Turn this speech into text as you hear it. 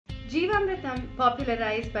Jeevamrutham,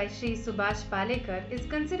 popularized by Sri Subhash Palekar, is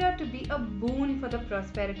considered to be a boon for the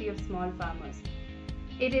prosperity of small farmers.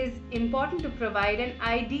 It is important to provide an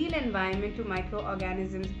ideal environment to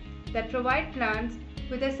microorganisms that provide plants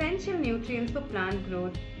with essential nutrients for plant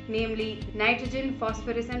growth, namely nitrogen,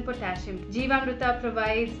 phosphorus and potassium. Jeevamruta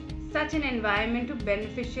provides such an environment to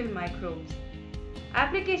beneficial microbes.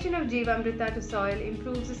 Application of Jeevamruta to soil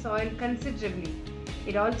improves the soil considerably.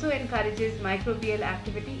 It also encourages microbial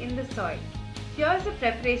activity in the soil. Here's the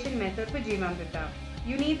preparation method for Jeevamruta.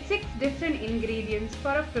 You need 6 different ingredients for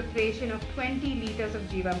a preparation of 20 liters of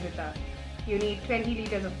Jeevamruta. You need 20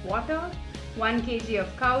 liters of water, 1 kg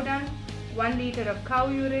of cow dung, 1 liter of cow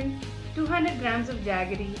urine, 200 grams of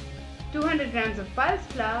jaggery, 200 grams of pulse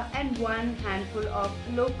flour and 1 handful of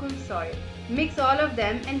local soil. Mix all of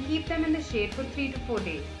them and keep them in the shade for 3 to 4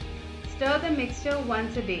 days. Stir the mixture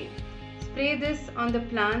once a day. Spray this on the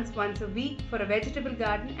plants once a week for a vegetable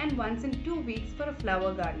garden and once in 2 weeks for a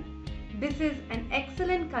flower garden. This is an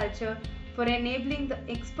excellent culture for enabling the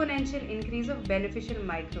exponential increase of beneficial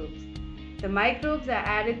microbes. The microbes are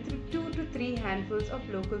added through 2 to 3 handfuls of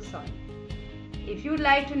local soil. If you'd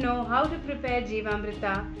like to know how to prepare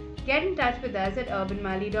Jeevamruta, get in touch with us at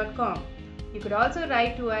UrbanMali.com. You could also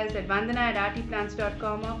write to us at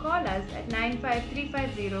vandana@artplants.com or call us at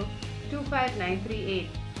 95350 25938.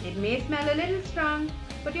 It may smell a little strong,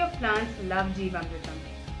 but your plants love Jeevamrutam.